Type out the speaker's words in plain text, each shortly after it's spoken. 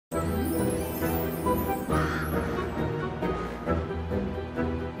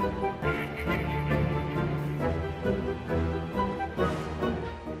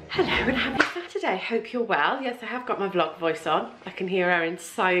Hello and happy Saturday. Hope you're well. Yes, I have got my vlog voice on. I can hear Erin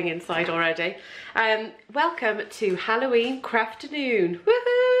sighing inside already. Welcome to Halloween Crafternoon.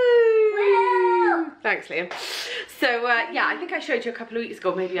 Woohoo! Thanks, Liam. So yeah, I think I showed you a couple of weeks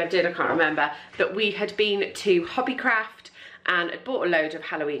ago, maybe I did, I can't remember, that we had been to Hobbycraft and had bought a load of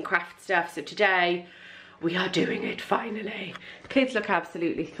Halloween craft stuff. So today we are doing it finally. Kids look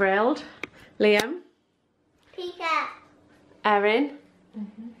absolutely thrilled. Liam? Pika. Erin?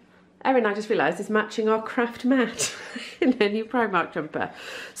 Erin, I just realised, is matching our craft mat in her new Primark jumper.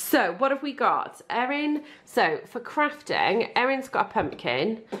 So, what have we got? Erin, so for crafting, Erin's got a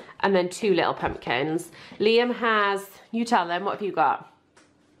pumpkin and then two little pumpkins. Liam has, you tell them, what have you got?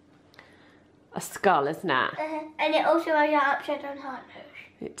 A skull, isn't it? And it also has an upside down heart nose.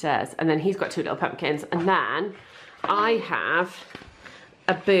 It does. And then he's got two little pumpkins. And then I have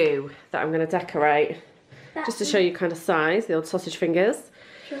a boo that I'm going to decorate. Just to show you kind of size, the old sausage fingers.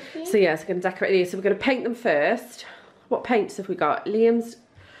 So yes, I'm going to decorate these. So we're going to paint them first. What paints have we got? Liam's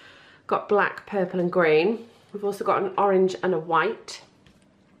got black, purple and green. We've also got an orange and a white.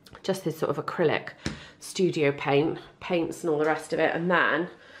 Just this sort of acrylic studio paints and all the rest of it. And then,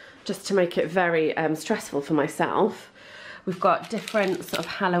 just to make it very stressful for myself, we've got different sort of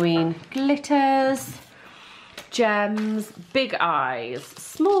Halloween glitters, gems, big eyes,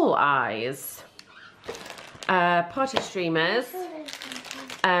 small eyes, party streamers,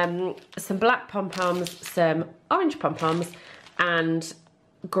 some black pom-poms, some orange pom-poms and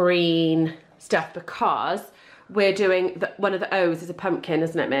green stuff, because we're doing one of the O's is a pumpkin,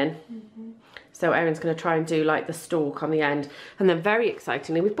 isn't it, Min? So Erin's going to try and do like the stalk on the end. And then very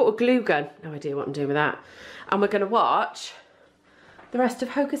excitingly, we've bought a glue gun. No idea what I'm doing with that. And we're going to watch the rest of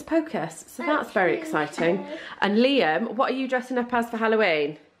Hocus Pocus. So that's very exciting. And Liam, what are you dressing up as for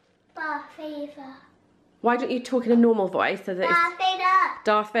Halloween? Darth Vader. Why don't you talk in a normal voice so that Darth Vader.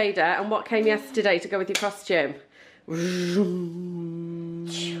 Darth Vader. And what came yesterday to go with your costume?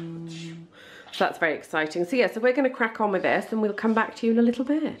 So that's very exciting. So yeah, so we're going to crack on with this and we'll come back to you in a little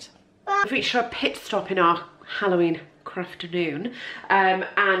bit. We've reached our pit stop in our Halloween Crafternoon.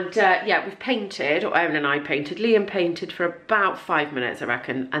 Yeah, we've painted, or Erin and I painted. Liam painted for about 5 minutes, I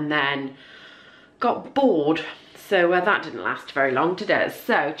reckon, and then got bored. So that didn't last very long, did it?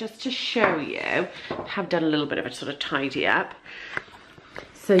 So just to show you, I have done a little bit of a sort of tidy up.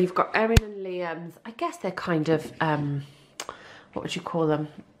 So you've got Erin and Liam's, I guess they're kind of, what would you call them?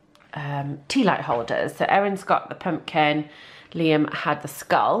 Tea light holders. So Erin's got the pumpkin, Liam had the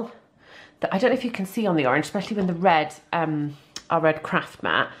skull. I don't know if you can see on the orange, especially when the red, our red craft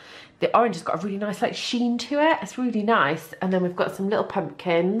mat, the orange has got a really nice like sheen to it. It's really nice. And then we've got some little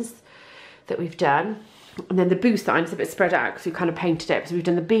pumpkins that we've done. And then the boo sign is a bit spread out because we kind of painted it. So we've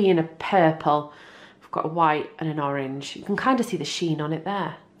done the bee in a purple. We've got a white and an orange. You can kind of see the sheen on it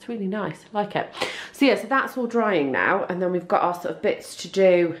there. It's really nice, I like it. So yeah, so that's all drying now. And then we've got our sort of bits to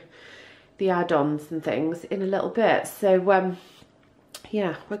do, the add-ons and things in a little bit. So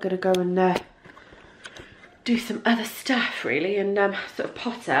yeah, we're gonna go and do some other stuff really, and sort of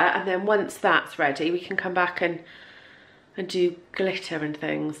potter, and then once that's ready we can come back and do glitter and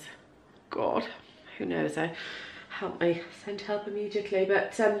things. God, who knows, help me, send help immediately.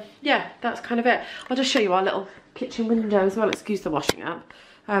 But yeah, that's kind of it. I'll just show you our little kitchen window as well, excuse the washing up.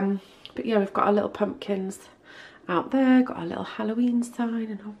 But yeah, we've got our little pumpkins out there, got our little Halloween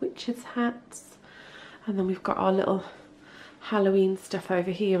sign and our witches hats, and then we've got our little Halloween stuff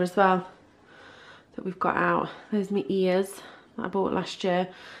over here as well that we've got out. There's my ears that I bought last year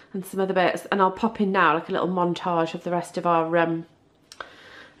and some other bits, and I'll pop in now like a little montage of the rest of our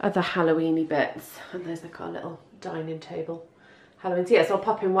other Halloweeny bits. And there's like our little dining table Halloween. So yeah, so I'll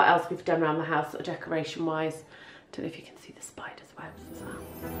pop in what else we've done around the house sort of decoration wise. Don't know if you can see the spider's webs as well.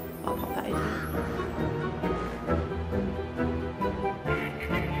 I'll pop that in.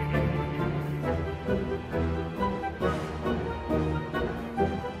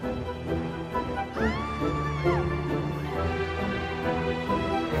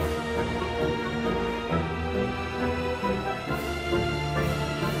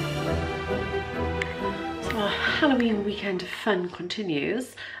 Halloween weekend of fun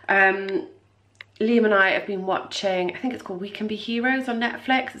continues. Liam and I have been watching, I think it's called We Can Be Heroes on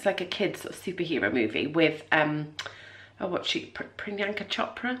Netflix. It's like a kids sort of superhero movie with Priyanka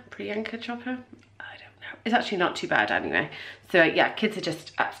Chopra? I don't know. It's actually not too bad anyway. So yeah, kids are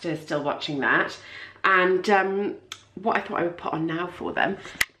just upstairs still watching that. And what I thought I would put on now for them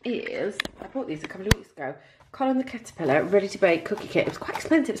is, I bought these a couple of weeks ago, Colin the Caterpillar Ready to Bake Cookie Kit. It was quite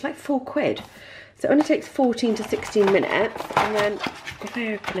expensive, it's like £4. So it only takes 14 to 16 minutes. And then if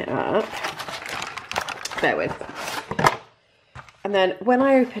I open it up, bear with. And then when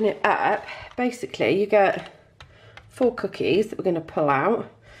I open it up, basically you get 4 cookies that we're going to pull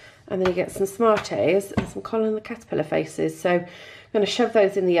out, and then you get some Smarties and some Colin the Caterpillar faces. So I'm going to shove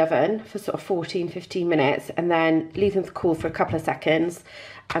those in the oven for sort of 14-15 minutes and then leave them to cool for a couple of seconds,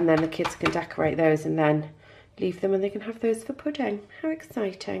 and then the kids can decorate those and then leave them and they can have those for pudding. How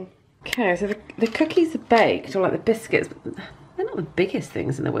exciting. Okay, so the cookies are baked, or like the biscuits, but they're not the biggest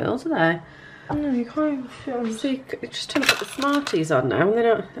things in the world, are they? No, you can't see. Just trying to put the Smarties on now, and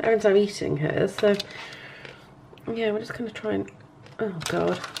they're not. Erin's now eating hers, so yeah, we're just going to try and. Oh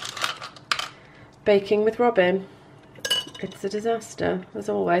God, baking with Robin. It's a disaster as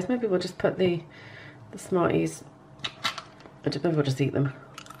always. Maybe we'll just put the Smarties. Maybe we'll just eat them.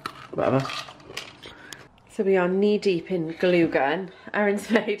 Whatever. So we are knee deep in glue gun.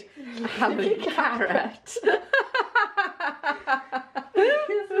 Erin's made a Halloween carrot.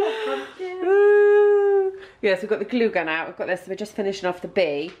 Yes, we've got the glue gun out. We've got this. We're just finishing off the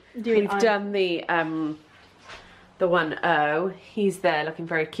B. We've done the 1O. He's there looking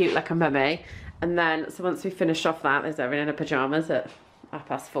very cute like a mummy. And then, so once we finish off that, there's Erin in her pyjamas at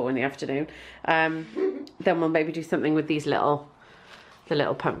 4:30 in the afternoon. Then we'll maybe do something with these the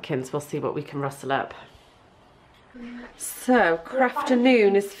little pumpkins. We'll see what we can rustle up. So,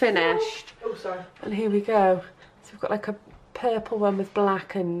 Crafternoon is finished. Oh, sorry. And here we go. So we've got like a purple one with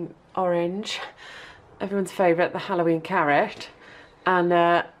black and orange. Everyone's favourite, the Halloween carrot. And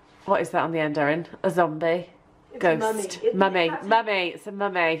what is that on the end, Erin? A zombie? It's Ghost. a mummy. Mummy. It's a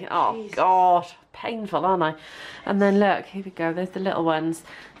mummy. Oh, Jeez. God. Painful, aren't I? And then look, here we go. There's the little ones.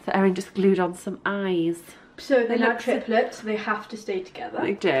 So Erin just glued on some eyes. So they're look not triplets, so they have to stay together.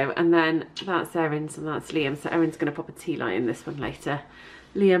 They do. And then that's Erin's and that's Liam. So Erin's going to pop a tea light in this one later.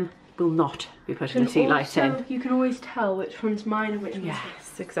 Liam will not be putting a tea light in. You can always tell which one's mine and which one's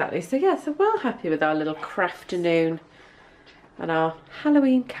Yes, exactly. So yeah, so well happy with our little Crafternoon and our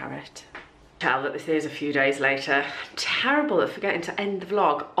Halloween carrot. Tell that this is a few days later. Terrible at forgetting to end the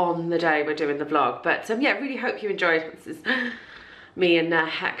vlog on the day we're doing the vlog. But yeah, really hope you enjoyed. This is me and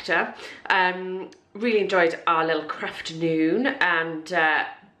Hector. Really enjoyed our little Crafternoon and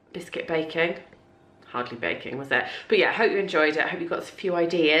biscuit baking. Hardly baking, was it? But yeah, hope you enjoyed it. I hope you got a few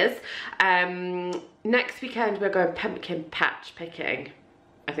ideas. Next weekend we're going pumpkin patch picking.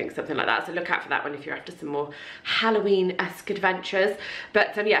 I think something like that. So look out for that one if you're after some more Halloween-esque adventures.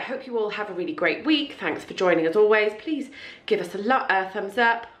 But yeah, I hope you all have a really great week. Thanks for joining as always. Please give us a thumbs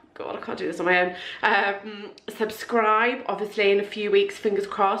up. God, I can't do this on my own. Subscribe, obviously, in a few weeks, fingers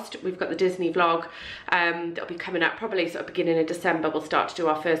crossed. We've got the Disney vlog that'll be coming up probably sort of beginning of December. We'll start to do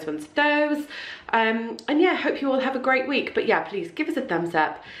our first ones of those. And yeah, hope you all have a great week. But yeah, please give us a thumbs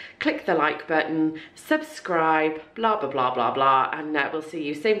up, click the like button, subscribe, blah, blah, blah, blah, blah. And we'll see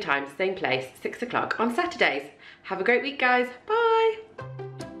you same time, same place, 6 o'clock on Saturdays. Have a great week, guys. Bye.